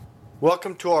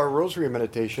Welcome to our Rosary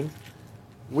Meditation.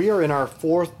 We are in our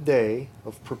fourth day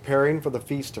of preparing for the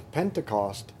Feast of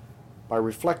Pentecost by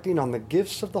reflecting on the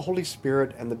gifts of the Holy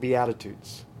Spirit and the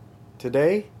Beatitudes.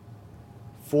 Today,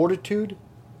 fortitude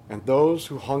and those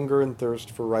who hunger and thirst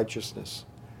for righteousness.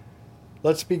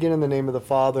 Let's begin in the name of the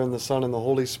Father, and the Son, and the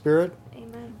Holy Spirit.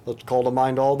 Amen. Let's call to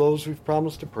mind all those we've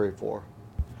promised to pray for.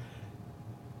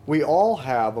 We all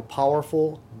have a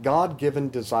powerful, God-given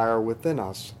desire within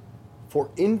us for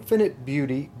infinite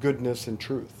beauty, goodness, and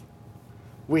truth.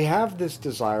 We have this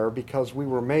desire because we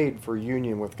were made for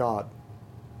union with God.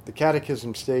 The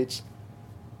Catechism states,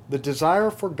 "The desire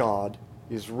for God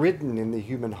is written in the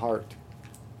human heart,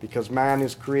 because man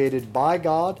is created by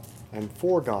God and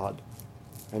for God,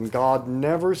 and God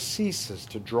never ceases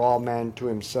to draw man to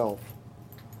himself.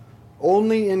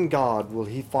 Only in God will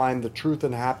he find the truth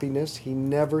and happiness he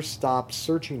never stops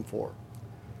searching for.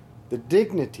 The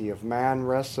dignity of man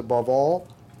rests above all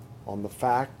on the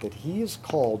fact that he is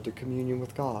called to communion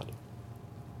with God."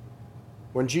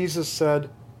 When Jesus said,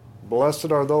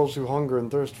 "Blessed are those who hunger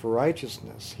and thirst for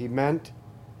righteousness," he meant,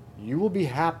 you will be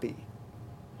happy.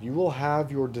 You will have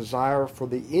your desire for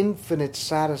the infinite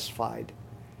satisfied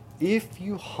if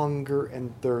you hunger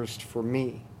and thirst for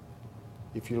me,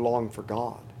 if you long for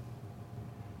God.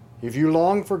 If you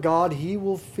long for God, he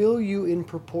will fill you in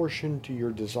proportion to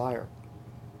your desire.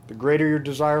 The greater your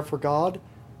desire for God,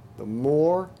 the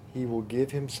more he will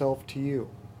give himself to you.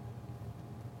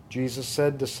 Jesus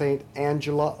said to Saint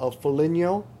Angela of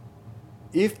Foligno,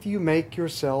 "If you make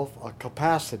yourself a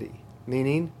capacity,"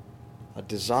 meaning a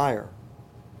desire,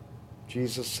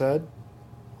 Jesus said,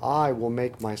 "I will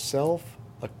make myself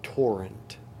a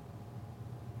torrent."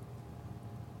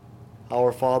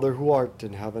 Our Father who art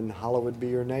in heaven, hallowed be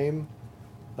your name.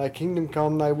 Thy kingdom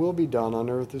come, thy will be done on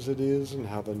earth as it is in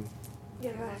heaven.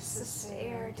 Give us this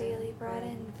day our daily bread,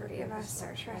 and forgive us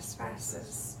our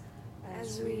trespasses,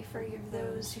 as we forgive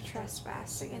those who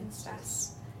trespass against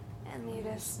us. And lead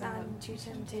us not into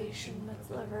temptation, but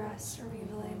deliver us from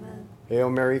evil. Amen. Hail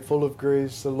Mary, full of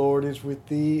grace, the Lord is with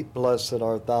thee. Blessed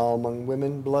art thou among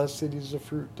women, blessed is the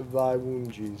fruit of thy womb,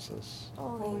 Jesus.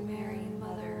 Holy Mary,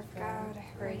 Mother of God,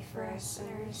 pray for us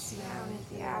sinners, now and at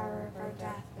the hour of our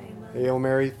death. Amen. Hail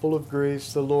Mary, full of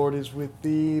grace, the Lord is with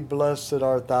thee. Blessed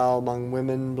art thou among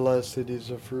women, blessed is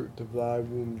the fruit of thy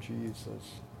womb,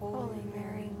 Jesus. Holy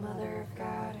Mary, Mother of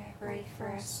God, pray for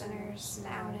us sinners,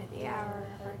 now and at the hour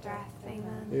of our death.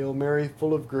 Amen. Hail Mary,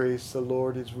 full of grace, the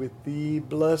Lord is with thee.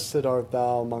 Blessed art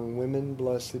thou among women,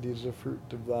 blessed is the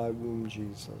fruit of thy womb,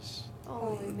 Jesus.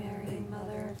 Holy Mary,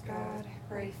 Mother of God,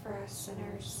 pray for us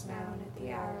sinners, now and at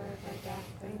the hour of our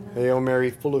death. Amen. Hail Mary,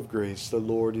 full of grace, the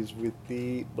Lord is with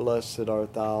thee. Blessed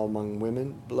art thou among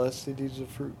women, blessed is the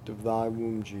fruit of thy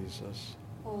womb, Jesus.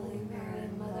 Holy Mary,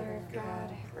 Mother of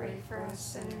God, pray for us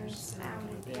sinners, now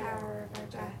and at the hour of our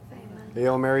death. Amen.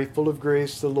 Hail Mary, full of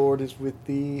grace, the Lord is with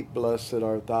thee. Blessed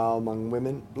art thou among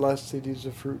women, blessed is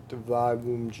the fruit of thy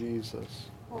womb, Jesus.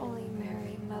 Holy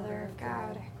Mary, Mother of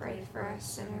God, pray for us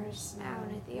sinners, now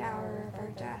and at the hour of our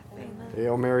death. Amen.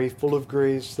 Hail Mary, full of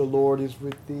grace, the Lord is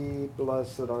with thee.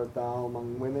 Blessed art thou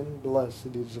among women,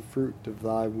 blessed is the fruit of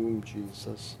thy womb,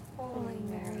 Jesus. Holy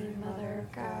Mary, Mother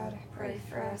of God, pray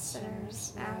for us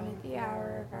sinners, now and at the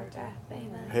hour of our death.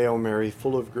 Amen. Hail Mary,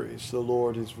 full of grace, the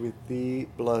Lord is with thee.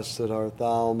 Blessed art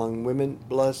thou among women,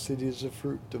 blessed is the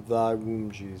fruit of thy womb,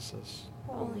 Jesus.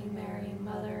 Holy Mary,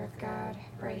 Mother of God,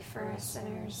 pray for us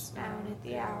sinners, now and at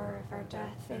the hour of our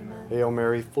death. Amen. Hail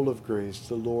Mary, full of grace,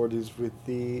 the Lord is with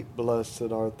thee.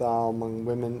 Blessed art thou among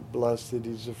women, blessed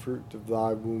is the fruit of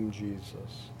thy womb,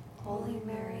 Jesus. Holy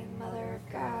Mary, Mother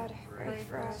of God, pray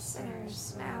for us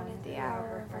sinners, now and at the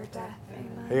hour of our death.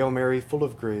 Amen. Hail Mary, full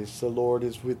of grace, the Lord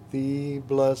is with thee.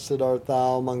 Blessed art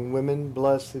thou among women,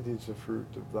 blessed is the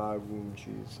fruit of thy womb,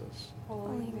 Jesus.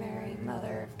 Holy Mary,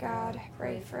 Mother of God,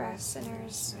 pray for us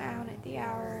sinners, now and at the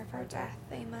hour of our death.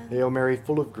 Amen. Hail Mary,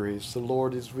 full of grace, the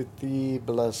Lord is with thee.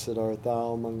 Blessed art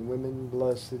thou among women,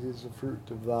 blessed is the fruit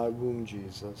of thy womb,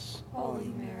 Jesus.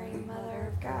 Holy Mary,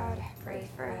 Mother of God, pray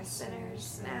for us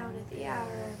sinners, now and at the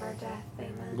hour of our death.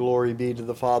 Amen. Glory be to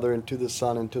the Father, and to the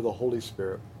Son, and to the Holy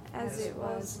Spirit. As it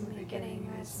was in the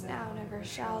beginning, as now and ever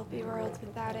shall be, world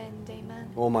without end. Amen.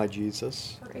 O my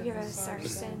Jesus, Forgive us our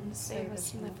sins, save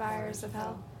us from the fires of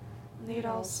hell, and lead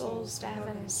all souls to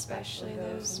heaven, especially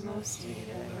those most in need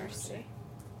of thy mercy.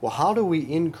 well, how do we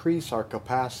increase our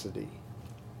capacity?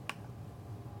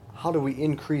 How do we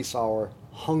increase our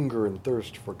hunger and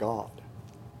thirst for God?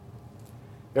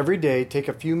 Every day, take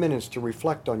a few minutes to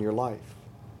reflect on your life.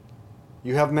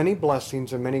 You have many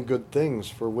blessings and many good things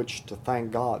for which to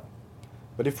thank God.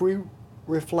 But if we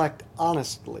reflect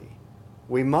honestly,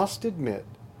 we must admit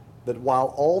that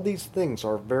while all these things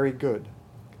are very good,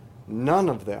 none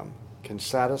of them can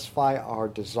satisfy our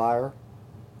desire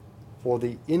for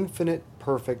the infinite,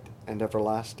 perfect, and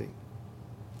everlasting.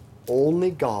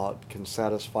 Only God can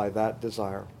satisfy that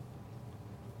desire.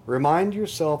 Remind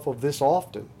yourself of this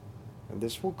often, and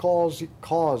this will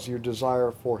cause your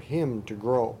desire for Him to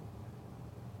grow.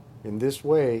 In this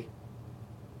way,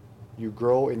 you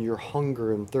grow in your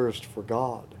hunger and thirst for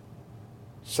God.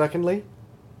 Secondly,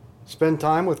 spend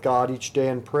time with God each day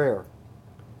in prayer.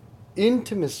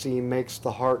 Intimacy makes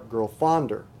the heart grow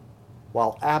fonder,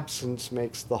 while absence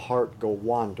makes the heart go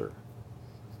wander.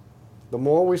 The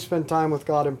more we spend time with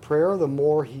God in prayer, the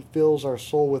more He fills our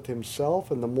soul with Himself,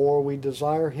 and the more we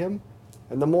desire Him,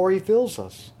 and the more He fills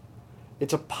us.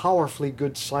 It's a powerfully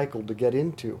good cycle to get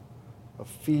into, of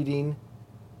feeding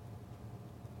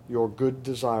your good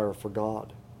desire for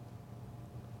God.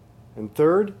 And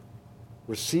third,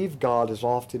 receive God as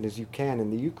often as you can in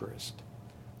the Eucharist.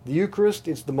 The Eucharist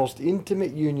is the most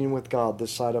intimate union with God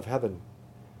this side of heaven.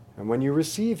 And when you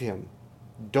receive Him,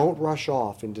 don't rush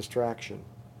off in distraction.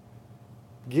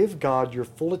 Give God your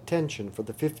full attention for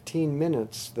the 15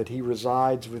 minutes that He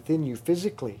resides within you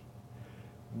physically.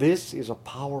 This is a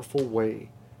powerful way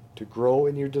to grow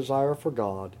in your desire for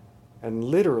God and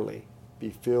literally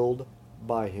be filled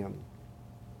by Him.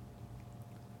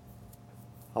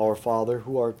 Our Father,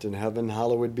 who art in heaven,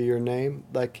 hallowed be your name.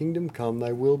 Thy kingdom come,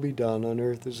 thy will be done on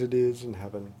earth as it is in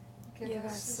heaven. Give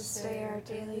us this day our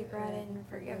daily bread, and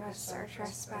forgive us our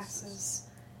trespasses,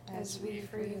 as we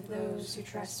forgive those who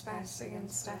trespass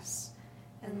against us.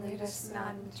 And lead us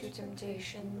not into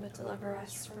temptation, but deliver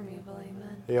us from evil.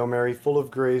 Amen. Hail Mary, full of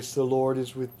grace, the Lord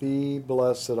is with thee.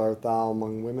 Blessed art thou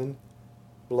among women.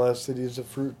 Blessed is the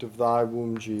fruit of thy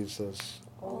womb, Jesus.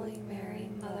 Holy Mary,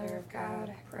 Mother of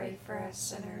God, pray for us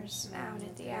sinners, now and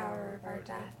at the hour of our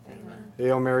death. Amen.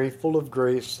 Hail Mary, full of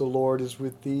grace, the Lord is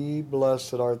with thee.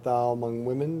 Blessed art thou among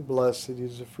women. Blessed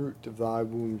is the fruit of thy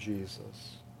womb,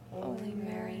 Jesus. Holy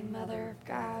Mary, Mother of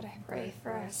God, pray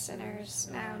for us sinners,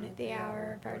 now and at the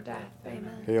hour of our death.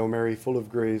 Amen. Hail Mary, full of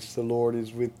grace, the Lord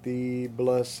is with thee.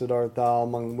 Blessed art thou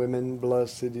among women.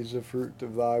 Blessed is the fruit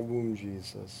of thy womb,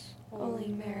 Jesus. Holy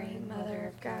Mary,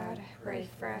 Mother of God, pray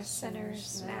for us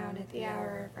sinners, now and at the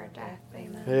hour of our death.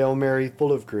 Amen. Hail Mary,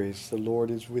 full of grace, the Lord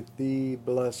is with thee.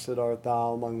 Blessed art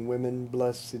thou among women.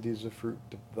 Blessed is the fruit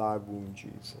of thy womb,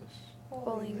 Jesus.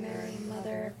 Holy Mary,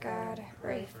 Mother of God,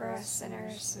 pray for us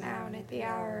sinners, now and at the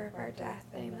hour of our death.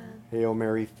 Amen. Hail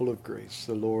Mary, full of grace,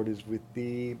 the Lord is with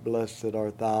thee. Blessed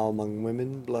art thou among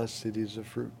women. Blessed is the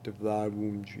fruit of thy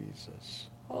womb, Jesus.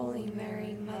 Holy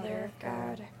Mary, Mother of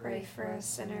God, pray for us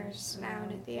sinners, now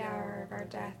and at the hour of our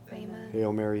death. Amen.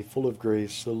 Hail Mary, full of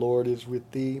grace, the Lord is with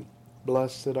thee.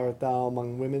 Blessed art thou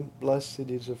among women. Blessed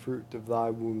is the fruit of thy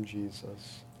womb,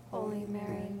 Jesus. Holy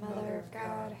Mary, Mother of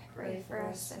God, pray for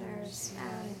us sinners,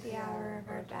 now and at the hour of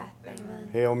our death. Amen.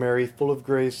 Hail Mary, full of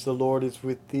grace, the Lord is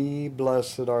with thee.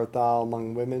 Blessed art thou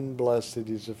among women. Blessed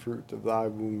is the fruit of thy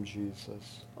womb,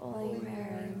 Jesus. Holy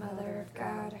Mary, Mother of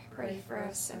God, pray for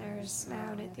us sinners,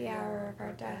 now and at the hour of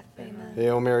our death. Amen.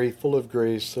 Hail Mary, full of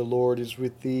grace, the Lord is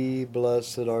with thee.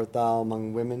 Blessed art thou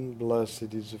among women.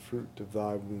 Blessed is the fruit of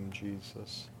thy womb,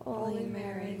 Jesus. Holy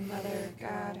Mary, Mother of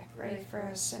God, pray for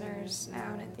us sinners,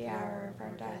 now and at the hour of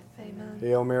our death. Amen.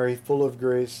 Hail Mary, full of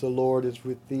grace, the Lord is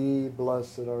with thee.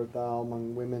 Blessed art thou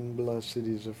among women. Blessed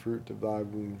is the fruit of thy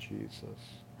womb,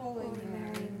 Jesus. Holy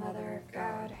Mary, Mother of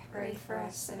God, pray for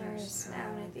us sinners, now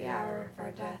and at the hour of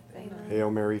our death. Amen. Hail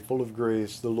Mary, full of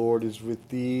grace, the Lord is with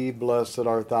thee. Blessed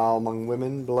art thou among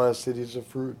women. Blessed is the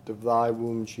fruit of thy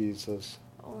womb, Jesus.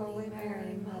 Holy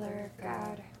Mary, Mother of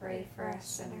God, pray for us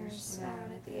sinners, now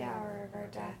and at the hour of our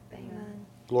death. Amen.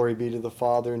 Glory be to the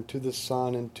Father, and to the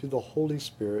Son, and to the Holy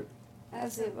Spirit.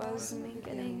 As it was in the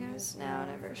beginning, is now,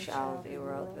 and ever shall be,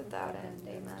 world without end.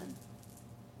 Amen.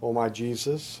 O my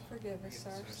Jesus, Forgive us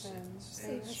our sins.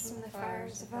 Save us from the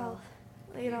fires of hell.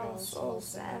 Lead all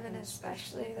souls to heaven,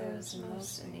 especially those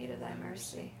most in need of thy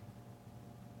mercy.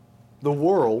 the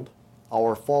world,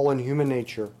 our fallen human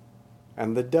nature,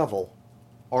 and the devil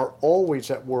are always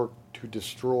at work to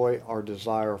destroy our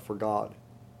desire for God.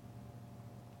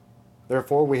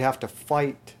 Therefore, we have to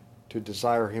fight to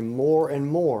desire Him more and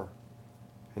more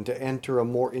and to enter a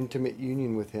more intimate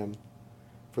union with Him.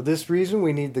 For this reason,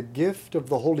 we need the gift of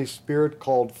the Holy Spirit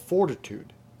called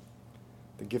fortitude.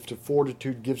 The gift of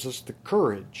fortitude gives us the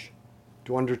courage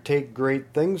to undertake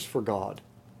great things for God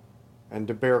and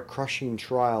to bear crushing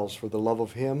trials for the love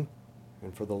of Him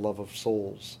and for the love of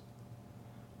souls.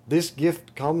 This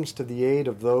gift comes to the aid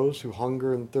of those who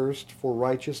hunger and thirst for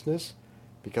righteousness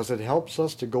because it helps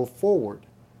us to go forward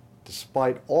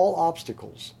despite all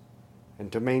obstacles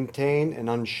and to maintain an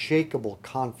unshakable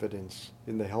confidence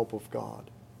in the help of God.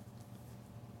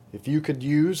 If you could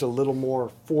use a little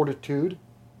more fortitude,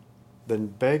 then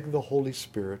beg the Holy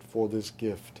Spirit for this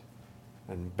gift,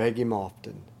 and beg Him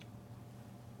often.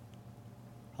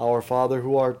 Our Father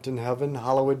who art in heaven,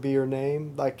 hallowed be your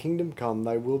name. Thy kingdom come,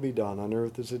 thy will be done, on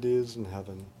earth as it is in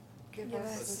heaven. Give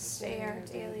us this day our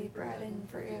daily bread, and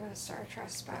forgive us our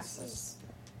trespasses,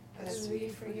 as we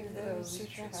forgive those who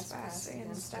trespass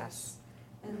against us.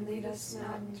 And lead us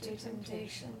not into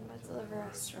temptation, but deliver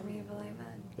us from evil.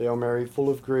 Amen. Hail Mary, full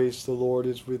of grace, the Lord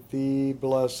is with thee.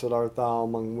 Blessed art thou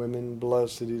among women,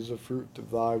 blessed is the fruit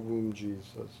of thy womb,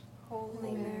 Jesus.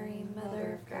 Holy Mary,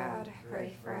 Mother of God,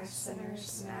 pray for us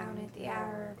sinners, now and at the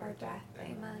hour of our death.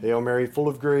 Amen. Hail Mary, full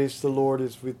of grace, the Lord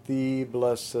is with thee.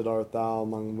 Blessed art thou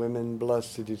among women,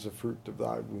 blessed is the fruit of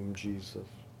thy womb, Jesus.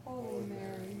 Holy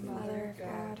Mary, Mother of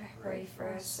God, pray for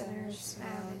us sinners,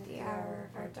 now and at the hour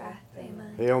of our death.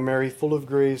 Amen. Hail Mary, full of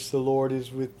grace, the Lord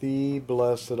is with thee.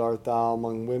 Blessed art thou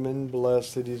among women,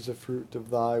 blessed is the fruit of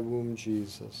thy womb,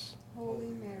 Jesus.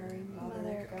 Holy Mary,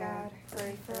 Mother of God,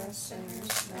 pray for us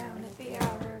sinners, now and at the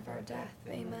hour of our death.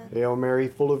 Amen. Hail Mary,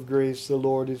 full of grace, the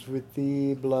Lord is with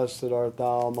thee. Blessed art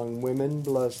thou among women,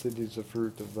 blessed is the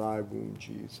fruit of thy womb,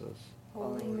 Jesus.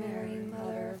 Holy Mary,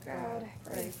 Mother of God,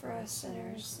 pray for us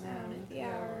sinners, now and at the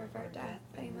hour of our death.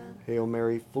 Amen. Hail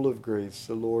Mary, full of grace,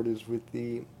 the Lord is with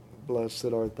thee. Blessed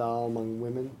art thou among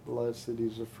women, blessed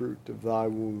is the fruit of thy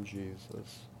womb,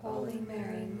 Jesus. Holy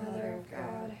Mary, Mother of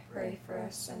God, pray for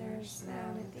us sinners, now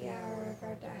and at the hour of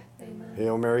our death. Amen.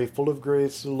 Hail Mary, full of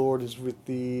grace, the Lord is with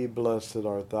thee. Blessed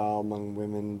art thou among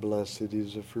women, blessed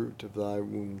is the fruit of thy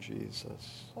womb,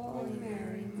 Jesus. Holy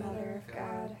Mary, Mother of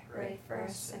God, pray for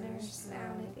us sinners,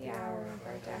 now and at the hour of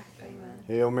our death. Amen.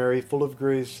 Hail Mary, full of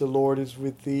grace, the Lord is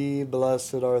with thee.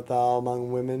 Blessed art thou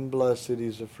among women, blessed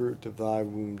is the fruit of thy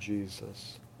womb,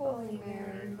 Jesus. Holy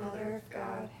Mary, Mother of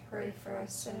God, pray for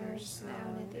us sinners, now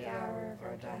and at the hour of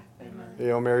our death. Amen.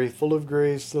 Hail Mary, full of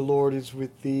grace, the Lord is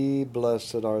with thee.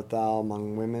 Blessed art thou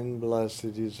among women, blessed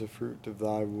is the fruit of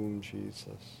thy womb,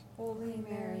 Jesus. Holy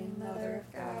Mary, Mother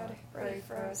of God, pray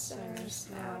for us sinners,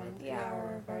 now and at the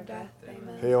hour of our death.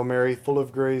 Amen. Hail Mary, full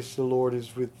of grace, the Lord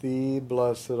is with thee.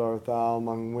 Blessed art thou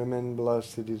among women,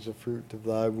 blessed is the fruit of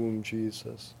thy womb,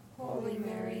 Jesus. Holy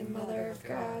Mary, Mother of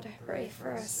God, pray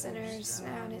for us sinners,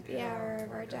 now and at the hour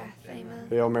of our death. Amen.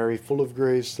 Hail Mary, full of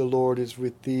grace, the Lord is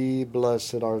with thee.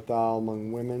 Blessed art thou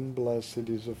among women, blessed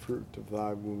is the fruit of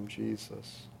thy womb,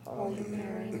 Jesus. Holy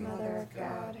Mary, Mother of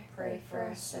God, pray for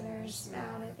us sinners,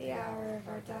 now and at the hour of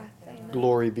our death. Amen.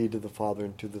 Glory be to the Father,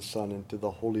 and to the Son, and to the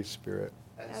Holy Spirit.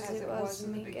 As it was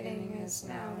in the beginning, is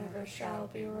now, and ever shall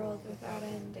be, world without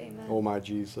end. Amen. O my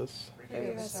Jesus,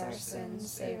 forgive us our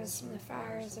sins, save us from the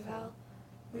fires of hell.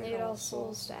 Lead all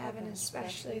souls to heaven,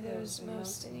 especially those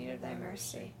most in need of thy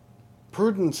mercy.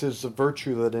 prudence is the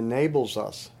virtue that enables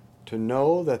us to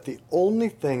know that the only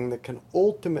thing that can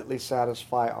ultimately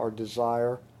satisfy our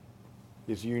desire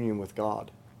is union with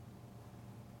God.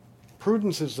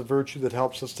 Prudence is the virtue that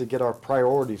helps us to get our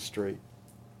priorities straight.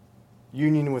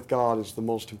 Union with God is the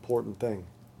most important thing.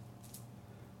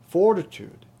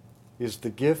 Fortitude is the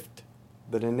gift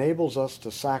that enables us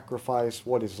to sacrifice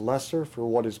what is lesser for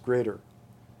what is greater.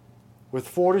 With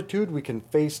fortitude, we can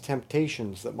face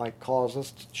temptations that might cause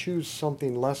us to choose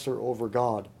something lesser over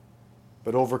God,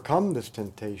 but overcome this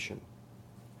temptation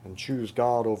and choose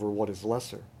God over what is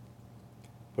lesser.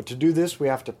 But to do this, we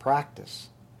have to practice.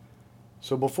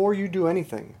 So before you do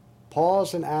anything,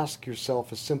 pause and ask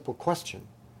yourself a simple question.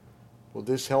 Will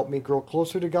this help me grow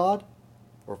closer to God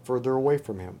or further away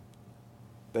from Him?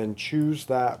 Then choose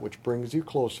that which brings you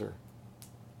closer,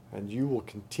 and you will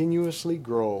continuously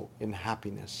grow in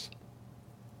happiness.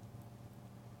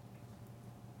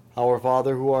 Our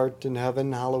Father who art in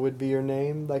heaven, hallowed be your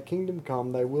name. Thy kingdom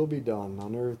come, thy will be done,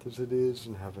 on earth as it is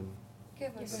in heaven.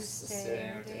 Give Give us us this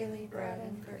day our daily bread,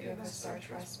 and forgive us our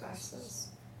trespasses,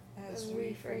 as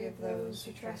we forgive those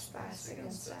who trespass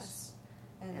against us.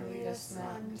 And lead us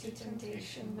not into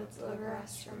temptation, but deliver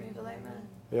us from evil. Amen.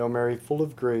 Hail Mary, full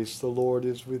of grace, the Lord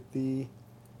is with thee.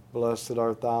 Blessed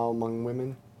art thou among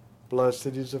women. Blessed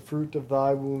is the fruit of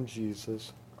thy womb,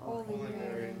 Jesus. Holy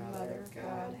Mary, Mother of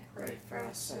God, pray for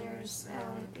us sinners,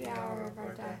 now and at the hour of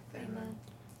our death. Amen.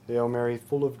 Hail Mary,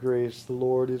 full of grace, the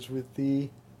Lord is with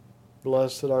thee.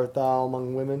 Blessed art thou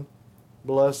among women.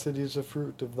 Blessed is the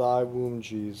fruit of thy womb,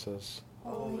 Jesus.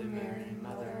 Holy Mary,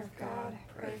 Mother of God,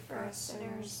 pray for us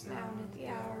sinners, now and at the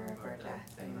hour of our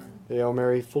death. Amen. Hail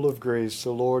Mary, full of grace,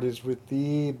 the Lord is with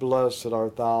thee. Blessed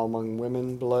art thou among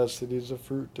women. Blessed is the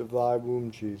fruit of thy womb,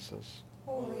 Jesus.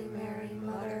 Holy Mary,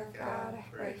 Mother of God,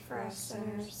 pray for us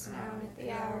sinners, now and at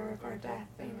the hour of our death.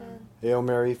 Amen. Hail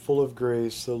Mary, full of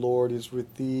grace, the Lord is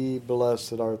with thee.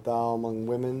 Blessed art thou among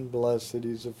women. Blessed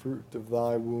is the fruit of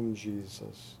thy womb,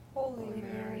 Jesus. Holy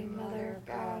Mary, Mother of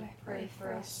God, pray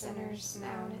for us sinners,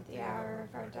 now and at the hour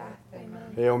of our death.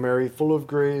 Amen. Hail Mary, full of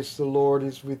grace, the Lord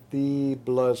is with thee.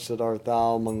 Blessed art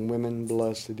thou among women.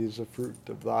 Blessed is the fruit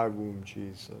of thy womb,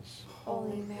 Jesus.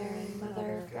 Holy Mary,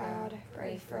 Mother of God,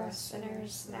 pray for us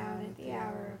sinners, now and at the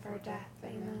hour of our death.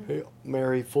 Amen. Hail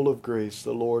Mary, full of grace,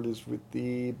 the Lord is with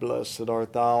thee. Blessed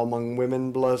art thou among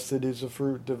women. Blessed is the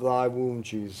fruit of thy womb,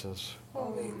 Jesus.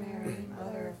 Holy Mary,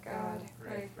 Mother of God,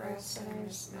 pray for us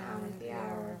sinners, now and at the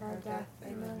hour of our death.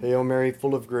 Amen. Hail Mary,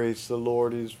 full of grace, the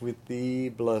Lord is with thee.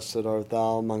 Blessed art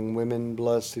thou among women.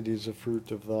 Blessed is the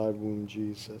fruit of thy womb,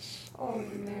 Jesus. Holy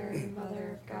Mary,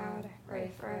 Mother of God,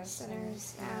 pray for us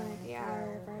sinners, now and at the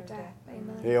hour of our death.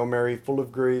 Amen. Hail Mary, full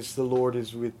of grace, the Lord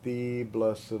is with thee.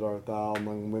 Blessed art thou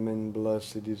among women.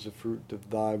 Blessed is the fruit of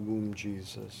thy womb,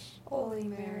 Jesus. Holy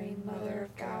Mary, Mother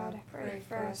of God, pray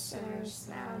for us sinners,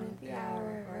 now and at the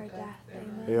hour of our death.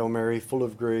 Amen. Hail Mary, full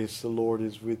of grace, the Lord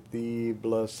is with thee.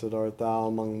 Blessed art thou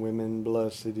among women.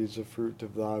 Blessed is the fruit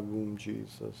of thy womb,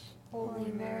 Jesus.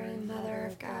 Holy Mary, Mother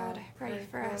of God, pray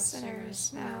for us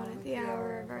sinners, now and at the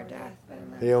hour of our death.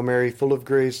 Amen. Hail Mary, full of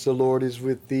grace, the Lord is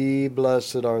with thee.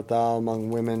 Blessed art thou among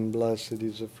women. Blessed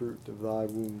is the fruit of thy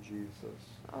womb, Jesus.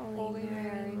 Holy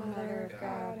Mary, Mother of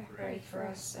God, pray for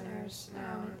us sinners,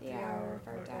 now and at the hour of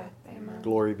our death. Amen.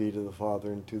 Glory be to the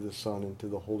Father, and to the Son, and to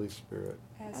the Holy Spirit.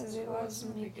 As it was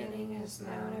in the beginning, is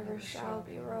now, and ever shall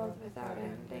be, world without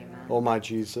end. Amen. O my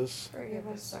Jesus, Forgive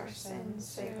us our sins,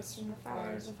 save us from the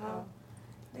fires of hell.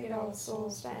 Lead all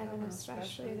souls to heaven,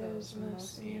 especially those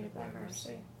most in need of thy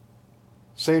mercy.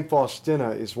 Saint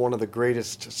Faustina is one of the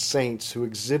greatest saints who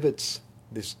exhibits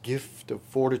this gift of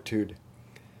fortitude.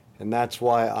 And that's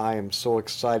why I am so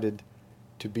excited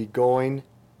to be going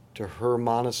to her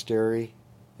monastery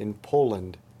in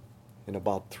Poland in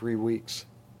about 3 weeks.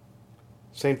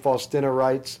 Saint Faustina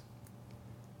writes,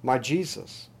 "My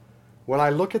Jesus, when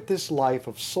I look at this life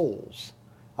of souls,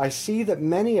 I see that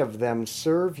many of them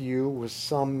serve you with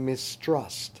some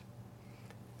mistrust.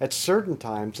 At certain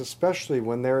times, especially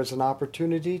when there is an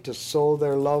opportunity to sow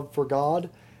their love for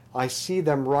God, I see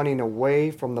them running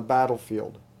away from the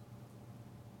battlefield.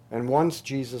 And once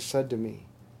Jesus said to me,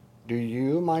 'Do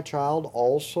you, my child,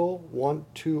 also want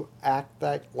to act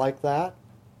like that?'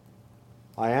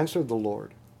 I answered the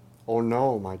Lord, 'Oh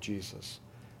no, my Jesus,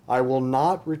 I will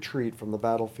not retreat from the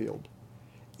battlefield.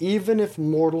 Even if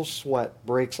mortal sweat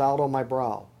breaks out on my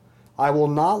brow, I will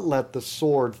not let the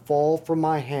sword fall from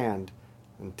my hand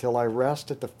until I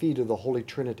rest at the feet of the Holy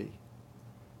Trinity.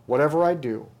 Whatever I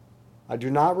do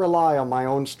not rely on my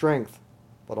own strength,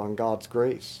 but on God's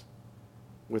grace.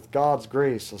 With God's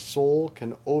grace, a soul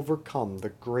can overcome the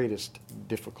greatest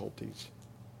difficulties.'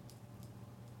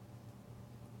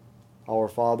 Our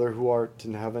Father, who art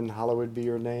in heaven, hallowed be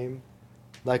your name.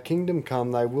 Thy kingdom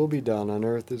come, thy will be done on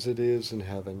earth as it is in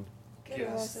heaven. Give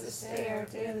us this day our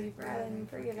daily bread, and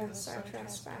forgive us our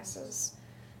trespasses,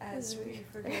 as we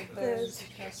forgive those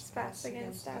who trespass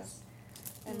against us.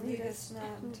 And lead us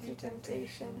not into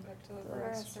temptation, but deliver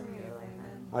us from evil.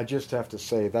 Amen. I just have to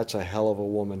say, that's a hell of a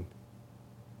woman.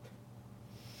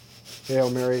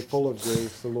 Hail Mary, full of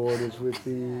grace, the Lord is with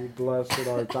thee. Blessed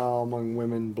art thou among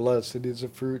women. Blessed is the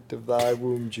fruit of thy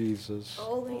womb, Jesus.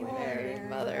 Holy Mary,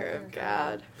 Mother of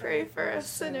God, pray for us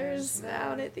sinners,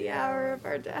 now and at the hour of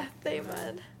our death.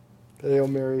 Amen. Hail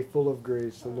Mary, full of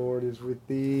grace, the Lord is with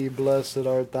thee. Blessed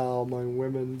art thou among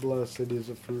women. Blessed is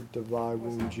the fruit of thy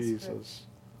womb, Jesus.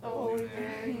 Holy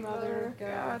Mary, Mother of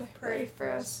God, pray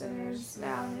for us sinners,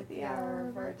 now and at the hour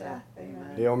of our death.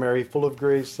 Amen. Hail Mary, full of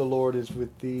grace, the Lord is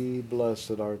with thee.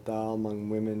 Blessed art thou among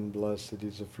women. Blessed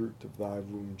is the fruit of thy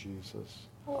womb, Jesus.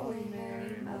 Holy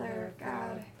Mary, Mother of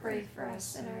God, pray for us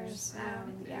sinners, now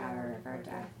and at the hour of our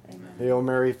death. Amen. Hail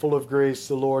Mary, full of grace,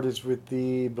 the Lord is with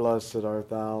thee. Blessed art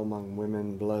thou among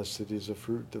women. Blessed is the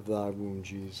fruit of thy womb,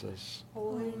 Jesus.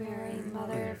 Holy Mary,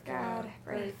 Mother of God,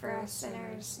 pray for us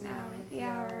sinners, now and at the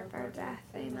hour of our death.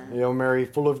 Amen. Hail Mary,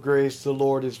 full of grace, the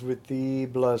Lord is with thee.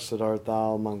 Blessed art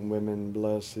thou among women.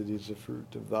 Blessed is the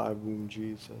fruit of thy womb,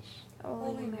 Jesus.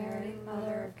 Holy Mary,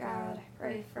 Mother of God,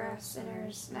 pray for us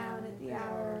sinners, now and at the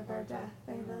hour of our death.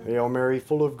 Amen. Hail Mary,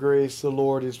 full of grace, the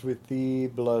Lord is with thee.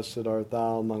 Blessed art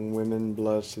thou among women.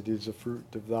 Blessed is the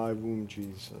fruit of thy womb,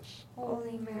 Jesus.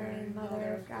 Holy Mary,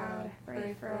 Mother of God,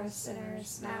 pray for us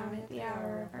sinners, now and at the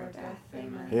hour of our death.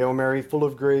 Amen. Hail Mary, full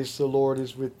of grace, the Lord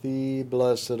is with thee.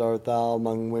 Blessed art thou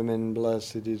among women.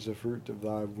 Blessed is the fruit of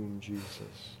thy womb,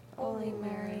 Jesus. Holy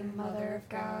Mary, Mother of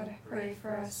God, pray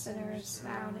for us sinners,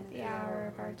 now and at the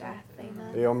hour of our death.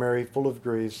 Amen. Hail Mary, full of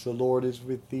grace, the Lord is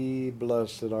with thee.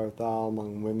 Blessed art thou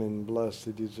among women.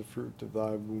 Blessed is the fruit of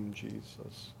thy womb,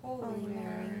 Jesus. Holy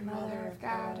Mary, Mother of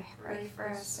God, pray for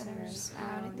us sinners,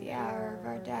 now and at the hour of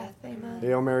our death. Amen.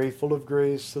 Hail Mary, full of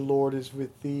grace, the Lord is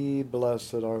with thee.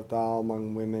 Blessed art thou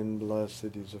among women.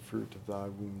 Blessed is the fruit of thy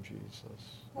womb,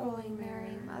 Jesus. Holy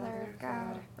Mary, Mother of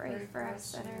God, pray for us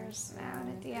sinners, now and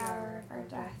at the hour of our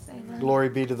death. Amen. Glory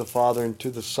be to the Father, and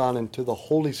to the Son, and to the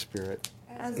Holy Spirit.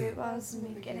 As it was in the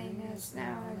beginning, is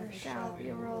now, and ever shall be,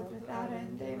 a world without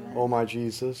end. Amen. O my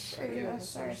Jesus, forgive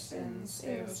us our sins,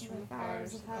 save us from the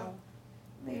fires of hell.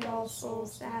 Lead all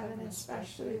souls to heaven,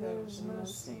 especially those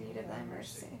most in need of thy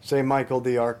mercy. Saint Michael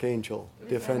the Archangel,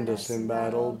 defend us in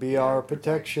battle. Be our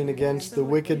protection against the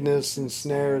wickedness and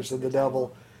snares of the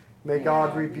devil. May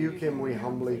God rebuke him, we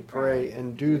humbly pray.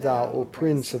 And do thou, O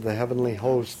Prince of the heavenly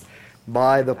host,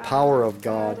 by the power of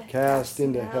God, cast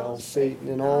into hell Satan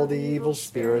and all the evil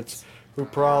spirits who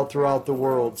prowl throughout the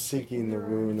world, seeking the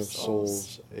ruin of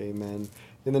souls. Amen.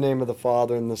 In the name of the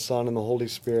Father, and the Son, and the Holy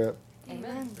Spirit.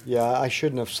 Amen. Yeah, I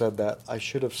shouldn't have said that. I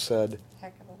should have said,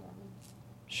 Heck of a woman.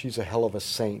 she's a hell of a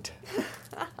saint.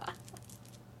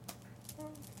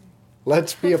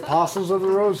 Let's be apostles of the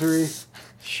rosary.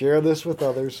 Share this with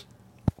others.